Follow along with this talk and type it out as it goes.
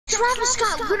Travis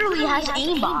Scott literally has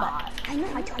aimbot. I know,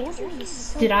 I told you he's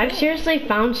so Dude, I've seriously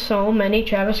found so many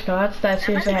Travis Scotts that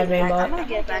seriously have I'm aimbot. gonna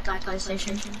get back on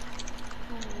PlayStation.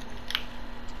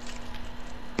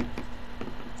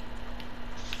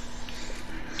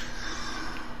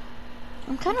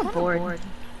 I'm kind of bored.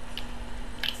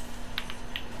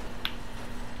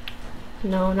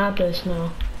 No, not this,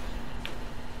 no.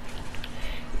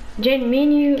 Jaden, me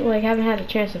and you, like, haven't had a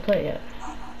chance to play yet.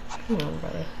 Come on,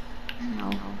 brother.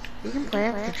 No. We can play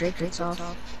after Drake gets off.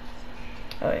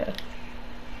 Oh, yeah.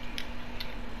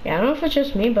 Yeah, I don't know if it's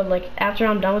just me, but, like, after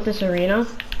I'm done with this arena,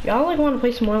 y'all, like, want to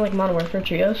play some more, like, Modern Warfare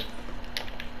trios?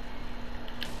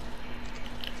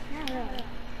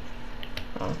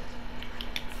 Oh.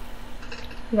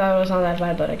 That was not that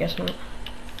bad, but I guess not.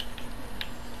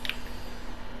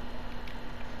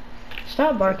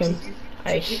 Stop barking.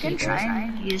 You can try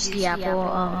and use the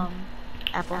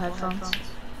Apple headphones.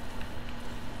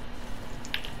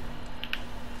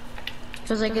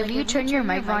 Cause like if you turn your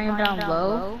mic volume down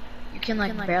low, you can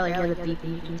like barely hear the beep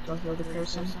and you can still hear the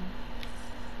person.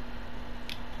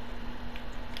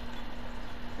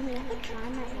 I mean, I could try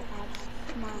my AirPods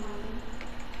tomorrow morning.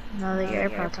 No, the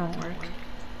AirPods won't work.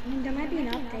 I mean, there might be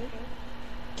an update.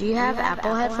 Do you have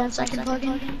Apple headphones I can plug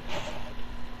in?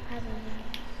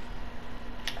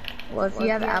 Well, if you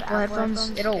have Apple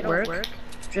headphones, it'll work.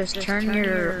 Just turn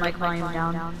your mic volume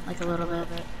down like a little bit.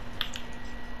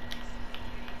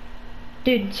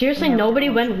 Dude, seriously, nobody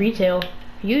went retail.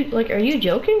 Are you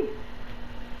joking?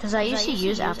 Cause I used to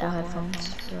use Apple headphones.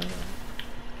 So.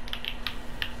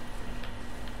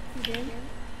 You did?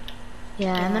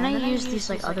 Yeah, and then I used these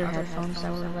like other headphones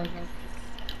that were like,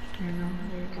 I don't know,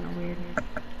 they were kind of weird.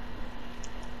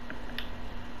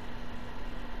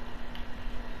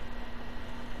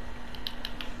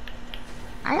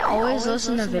 I always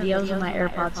listen to videos with my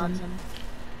AirPods in.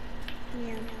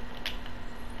 Yeah.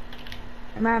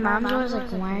 And my mom's always like,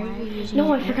 why are you using No,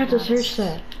 your I forgot to AirPods? search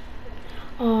that.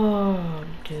 Oh,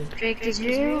 dude. Drake, did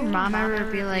your mom ever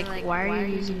be like, why are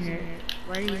you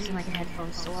using like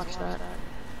headphones to watch that?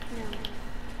 No.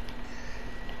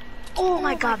 Oh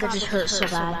my god, that just hurt so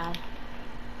bad.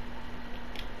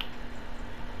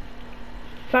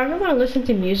 If I ever want to listen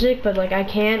to music, but like I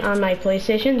can't on my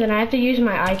PlayStation, then I have to use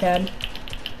my iPad.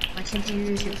 Why can't you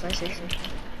use your PlayStation?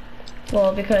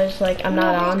 Well, because like I'm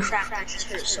not on. Crap, that just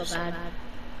hurt so bad.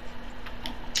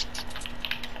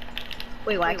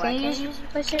 Wait, why can't you use your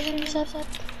PlayStation yourself?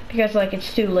 Because like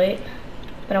it's too late,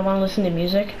 but I want to listen to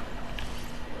music.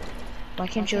 Why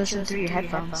can't you listen through your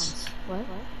headphones? What?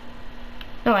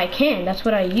 No, I can. That's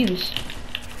what I use.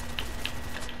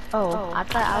 Oh, I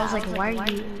thought I was like, why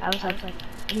are you? I was like, what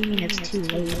do you mean it's too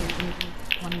late?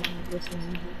 Want to listen to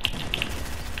music?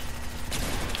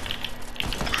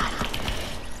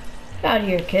 Get out of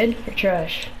here, kid. You're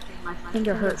trash. My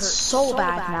finger hurts so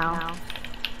bad now.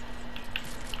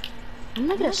 I'm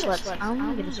gonna get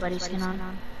a sweaty skin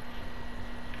on.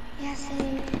 Yeah,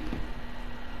 same.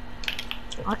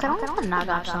 I don't want the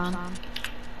knockoffs on.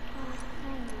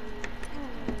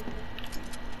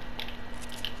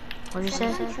 What did you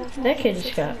say? That kid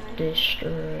just got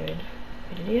destroyed.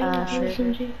 Did he have an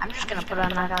SMG? I'm just gonna put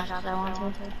on knockoffs if I want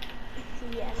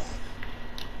to. Yes.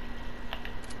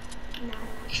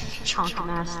 Chonk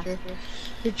Master.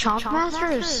 The Chonk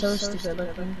Master is so stupid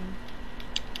looking.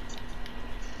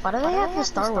 Why do they have the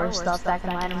Star Wars stuff back in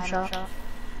the item shop?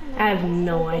 I have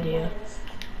no idea.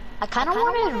 I kind of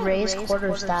wanted Ray's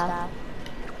quarterstaff.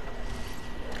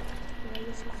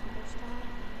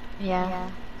 Yeah,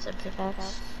 it's a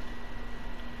pickaxe.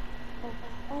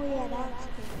 Oh yeah, that's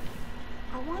good.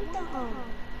 I want the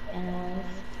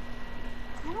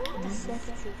I don't want the Sith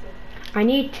Trooper. I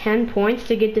need 10 points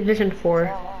to get Division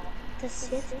 4. The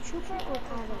Sith Trooper or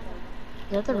Kylo Ren?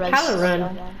 Is that the red Kylo Ren.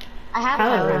 I have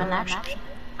Kylo Kylo Ren. Ren actually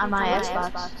on my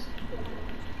Xbox.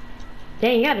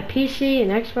 Dang, you got a PC, an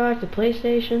Xbox, a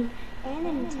PlayStation, And a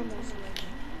Nintendo Switch.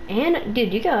 and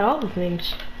dude, you got all the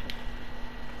things.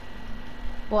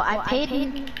 Well, I paid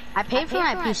for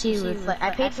my PC with like,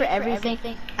 I paid for everything.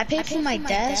 I paid for my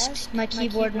desk, my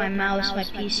keyboard, my mouse, my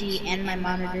PC, and my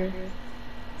monitor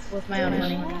with my own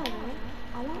money.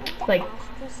 I want the Like,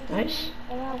 Astra skin, nice.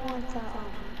 or I want the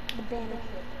Banner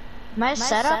Kit. My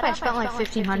setup, I spent like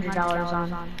 $1,500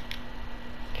 on.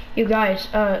 You guys,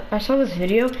 I saw this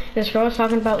video. This girl was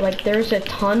talking about like there's a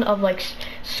ton of like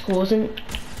schools and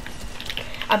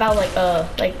about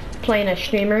like playing a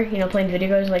streamer, you know, playing video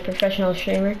games like professional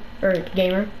streamer or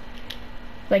gamer.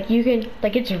 Like you can,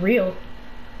 like it's real.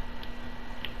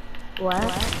 What?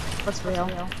 What's real?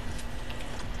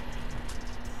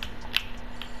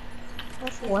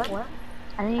 What?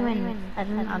 I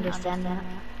didn't understand that.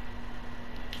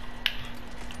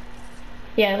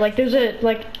 Yeah, like there's a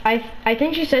like I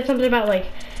think she said something about like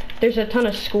there's a ton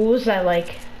of schools that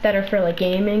like that are for like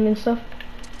gaming and stuff.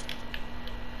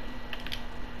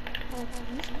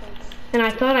 And I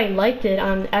thought I liked it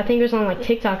on I think it was on like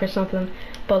TikTok or something,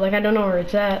 but like I don't know where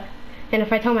it's at. And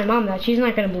if I tell my mom that, she's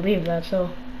not gonna believe that.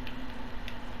 So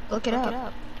Look it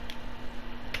up.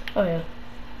 oh yeah.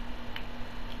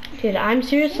 Dude, I'm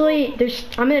seriously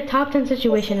I'm in a top 10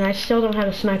 situation and I still don't have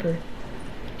a sniper.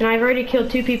 And I've already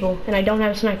killed 2 people and I don't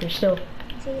have a sniper still.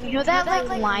 You know that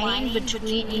like lining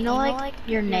between, you know, like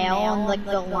your nail and like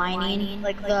the lining,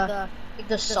 like the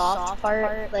soft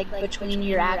part, like between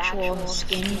your actual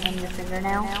skin and your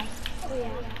fingernail. Oh yeah.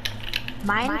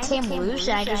 Mine came loose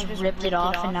and I just ripped it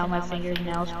off and now my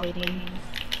fingernail's bleeding.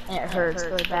 And it hurts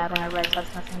really bad whenever I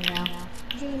touch my fingernail.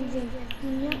 Jane, you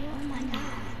know, oh my god.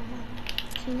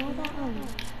 You know that,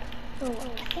 so I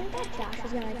think that Josh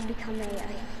is gonna become he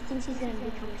thinks he's gonna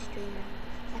become a streamer.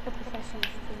 Like a professional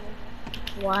streamer.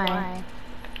 Why?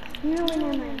 You know when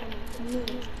I'm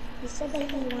meetings, he said that he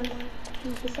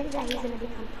said that he's gonna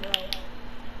become pro.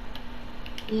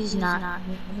 He's not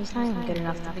even good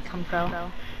enough to become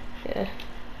pro. Yeah.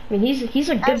 I mean he's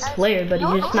a good player, but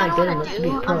he's just not good enough to be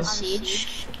a pro.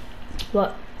 Siege?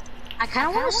 What? I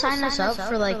kinda wanna sign us up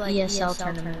for like ESL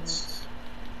tournaments.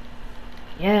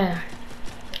 Yeah.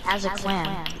 As a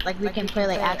clan. Like we can play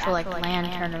like actual like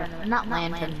LAN tournaments. Not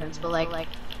LAN tournaments, but like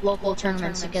local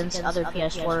tournaments against other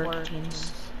PS4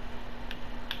 teams.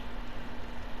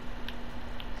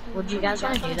 Would you guys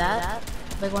wanna do that?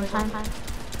 Like one time?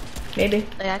 Maybe.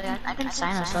 Like I can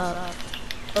sign us up.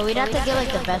 But we'd have to get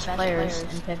like the best players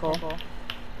in Pickle.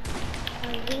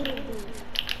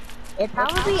 It'd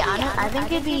probably be honest, I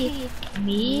think it'd be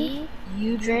me,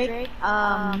 you Drake,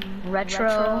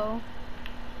 Retro,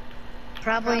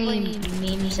 probably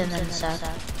memes and then Seth.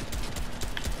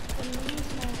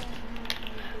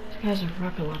 He has a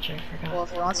rocket launcher, I forgot. Well,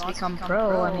 if he wants to become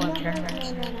pro, I mean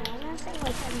tournaments.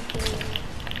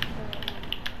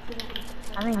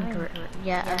 I mean,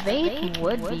 yeah, Evade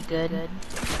would be good,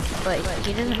 but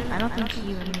he doesn't. I don't think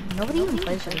he even. Nobody even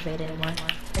plays with Evade anymore.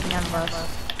 Like none of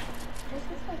us.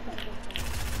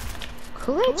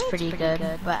 Kool-Aid's pretty good,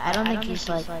 but I don't think he's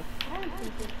like.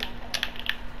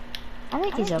 I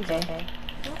think he's okay.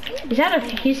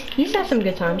 He's had some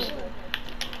good times.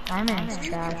 Diamond's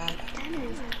trash.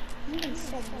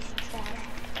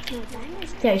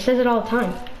 Yeah, he says it all the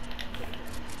time.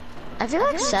 I feel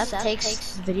like Seth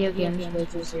takes video games way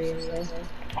too seriously.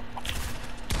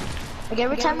 Like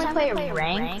every time we play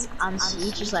ranked on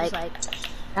Siege, he's like,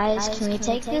 guys, can we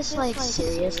take this like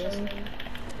seriously?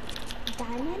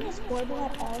 Diamond is horrible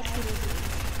at all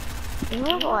shooters. He's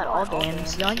horrible at all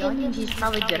games. The only game he's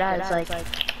probably good at is like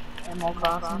Animal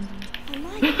Crossing. Oh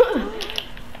my god!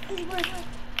 Please work.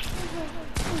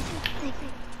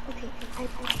 Okay, I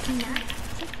cannot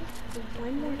take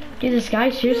one more time. Dude, this guy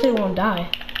seriously won't die.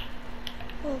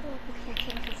 Oh,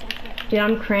 okay, I can't. Dude,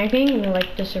 I'm cranking and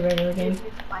like just a regular game.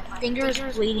 My finger's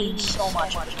bleeding so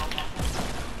much.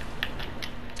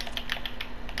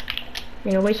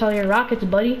 You're gonna waste all your rockets,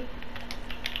 buddy.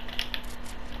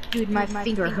 Dude, my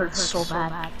finger hurts so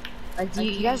bad. Like,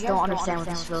 you guys don't understand what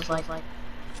this feels like.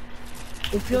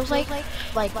 It feels like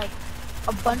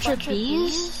a bunch of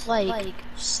bees, like,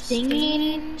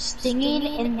 stinging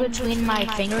in between my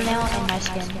fingernail and my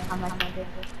skin on my finger.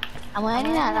 I'm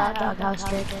landing at that doghouse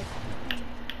trick.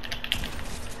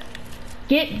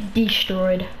 Get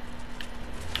destroyed.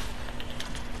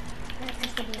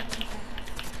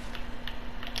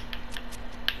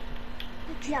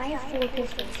 Gee, I have 4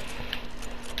 pistols.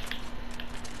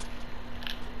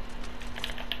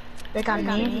 Rick on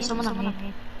me? Someone on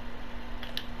me.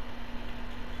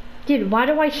 Dude, why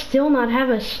do I still not have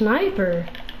a sniper?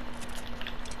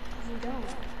 You don't.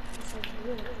 It's like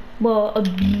really. Well,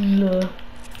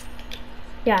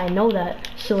 yeah, I know that,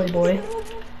 silly boy.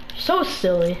 So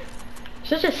silly.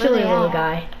 Such a silly little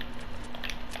guy.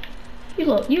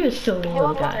 You a silly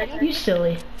little guy. You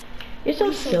silly. You're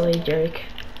so silly, Drake.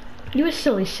 You a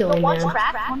silly man. One's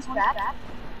cracked.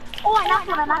 Oh,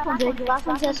 I knocked one, Drake. Last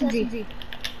one's SMG.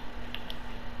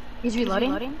 He's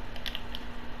reloading.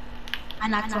 I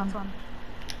knocked one.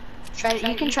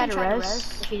 You can try to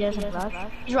res if he doesn't rush.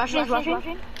 He's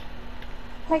rushing.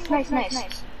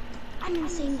 Nice. I'm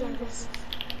insane, Douglas.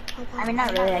 I mean,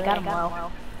 not really. I got him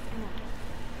low.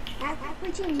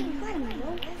 Wait, Jimmy, you got him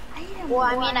low? I hit him. Well,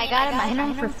 I mean, I got him. I hit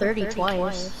him for 30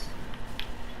 twice.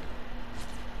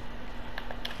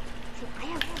 I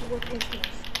have 4 pistols.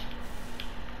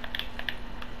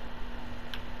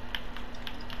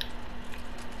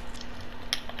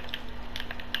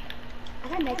 I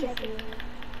gotta make it through.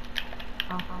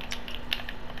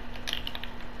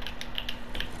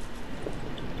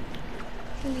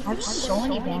 I have so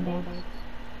many band-aids.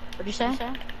 What'd you say?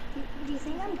 Do you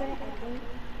think I'm good at editing?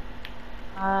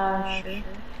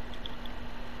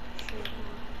 Sure.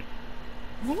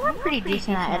 I think I'm pretty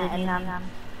decent at editing on,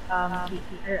 not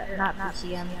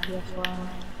PCM, PS4.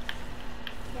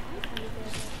 Yeah, I'm pretty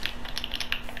good.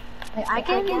 Like,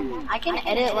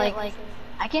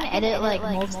 I can edit like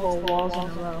multiple walls in a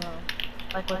row,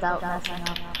 like without messing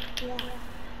up. Yeah.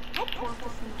 I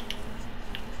practice in my room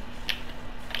sometimes.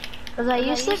 Cause I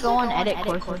used to go on edit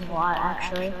courses a lot,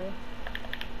 actually.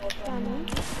 Johnny?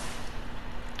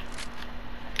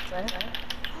 What?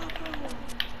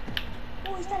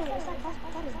 Oh, is that a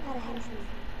hamstring?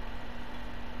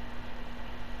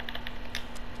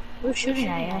 Who's shooting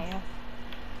at you?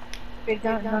 Wait,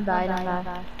 don't die, don't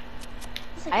die.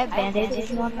 I have band-aids if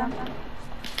you want them.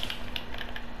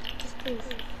 Just please.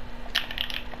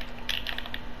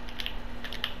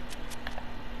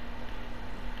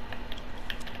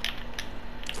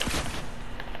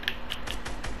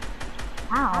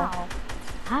 Ow.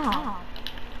 Ow.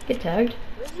 Get tagged.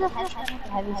 Where's the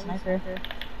heavy sniper?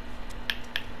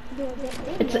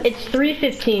 It's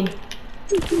 3:15.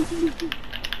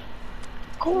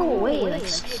 Go away, like,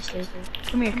 seriously.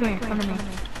 Come here, come to me.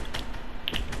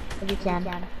 If you can.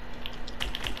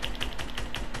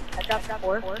 I dropped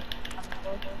 4. I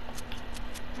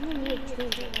only need 2.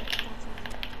 That's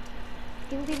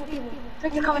all. People.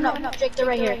 Jake, they're coming up. Jake, they're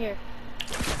right here.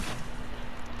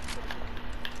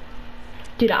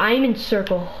 Dude, I'm in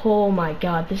circle. Oh my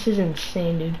god, this is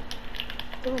insane, dude.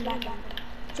 Going back down.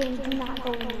 James, do not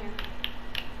go in there.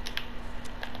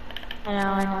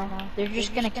 I know. They're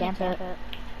just gonna camp it.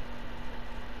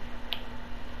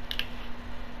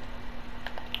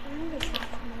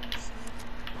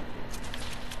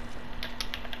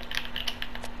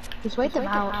 Just wait them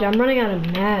out. Dude, I'm running out of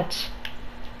mats.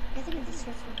 I think it's a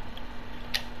circle.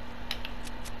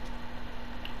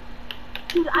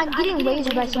 Dude, I'm getting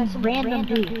lasered by some random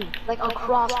dude, like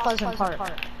across Pleasant Park.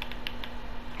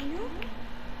 I know.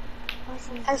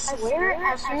 I swear,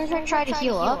 as soon as I try to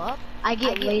heal up, I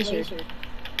get lasered.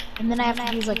 And then I have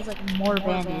to use like more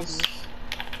bandages.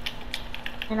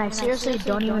 And I seriously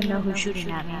don't even know who's shooting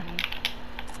at me.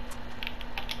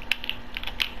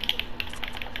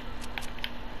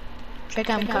 Trick,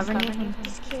 I'm covering you.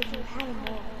 This kid, you have a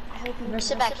ball. I hope I'm gonna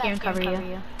sit back here and cover you.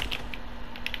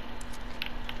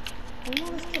 I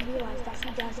know this kid realized that he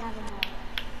does have a ball.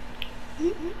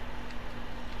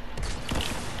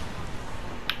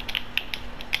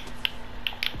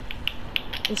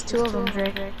 There's 2 of them,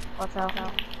 Drake. Watch out.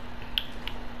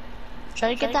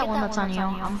 Try to get that one that's on you.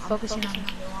 I'm focusing on you.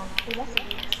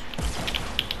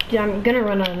 Dude, I'm gonna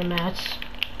run out of the mats.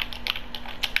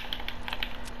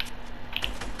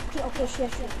 Okay, sure.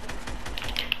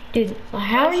 Dude,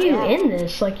 how are you in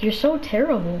this? Like, you're so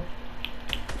terrible.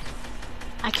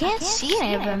 I can't see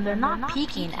any of them. They're not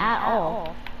peeking at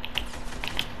all.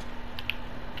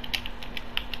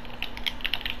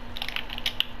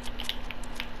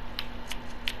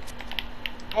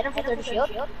 Hit him for 30 shield.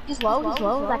 He's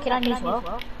low. That kid on you's low.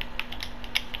 Oh,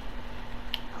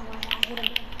 I hit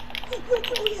him. Look,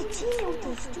 he's a team with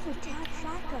those stupid tag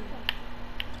shotgun.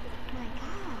 My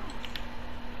god.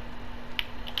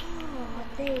 Oh,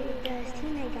 his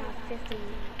teammate got 50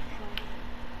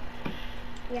 health.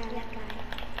 Yeah, that guy.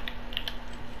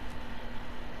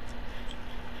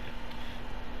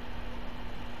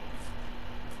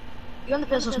 You want the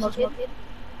pistol smoke, kid?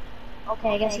 Okay,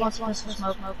 I guess he wants the pistol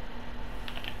smoke.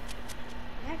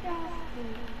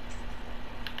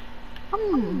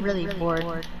 I'm really bored.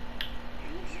 Are you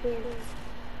sure?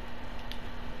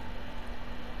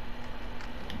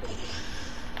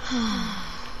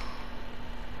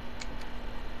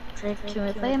 Drake, can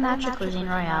we play a match of Cuisine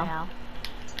Royale?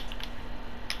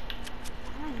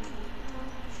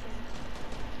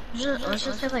 Let's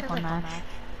just play like one match.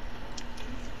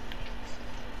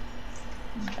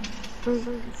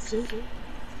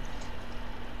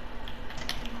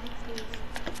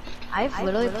 I've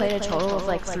literally played a total of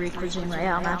like 3 Cuisine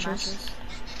Royale matches.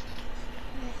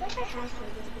 I feel like I have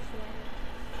played this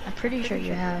before. I'm pretty sure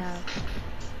you have.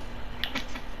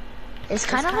 It's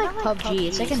kind of like PUBG.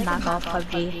 It's like a knockoff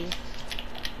PUBG.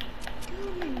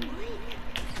 Dude, my mic.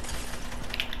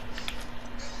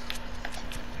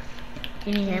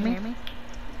 Can you hear me? It's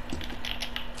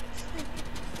like,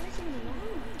 what is even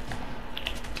wrong?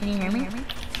 Can you hear me?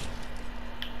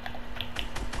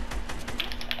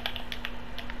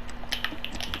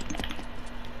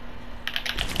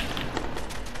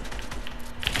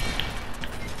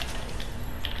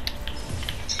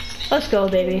 Let's go,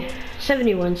 baby.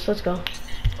 70 wins. Let's go.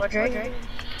 What, Drake?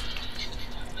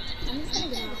 I'm just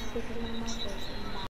gonna get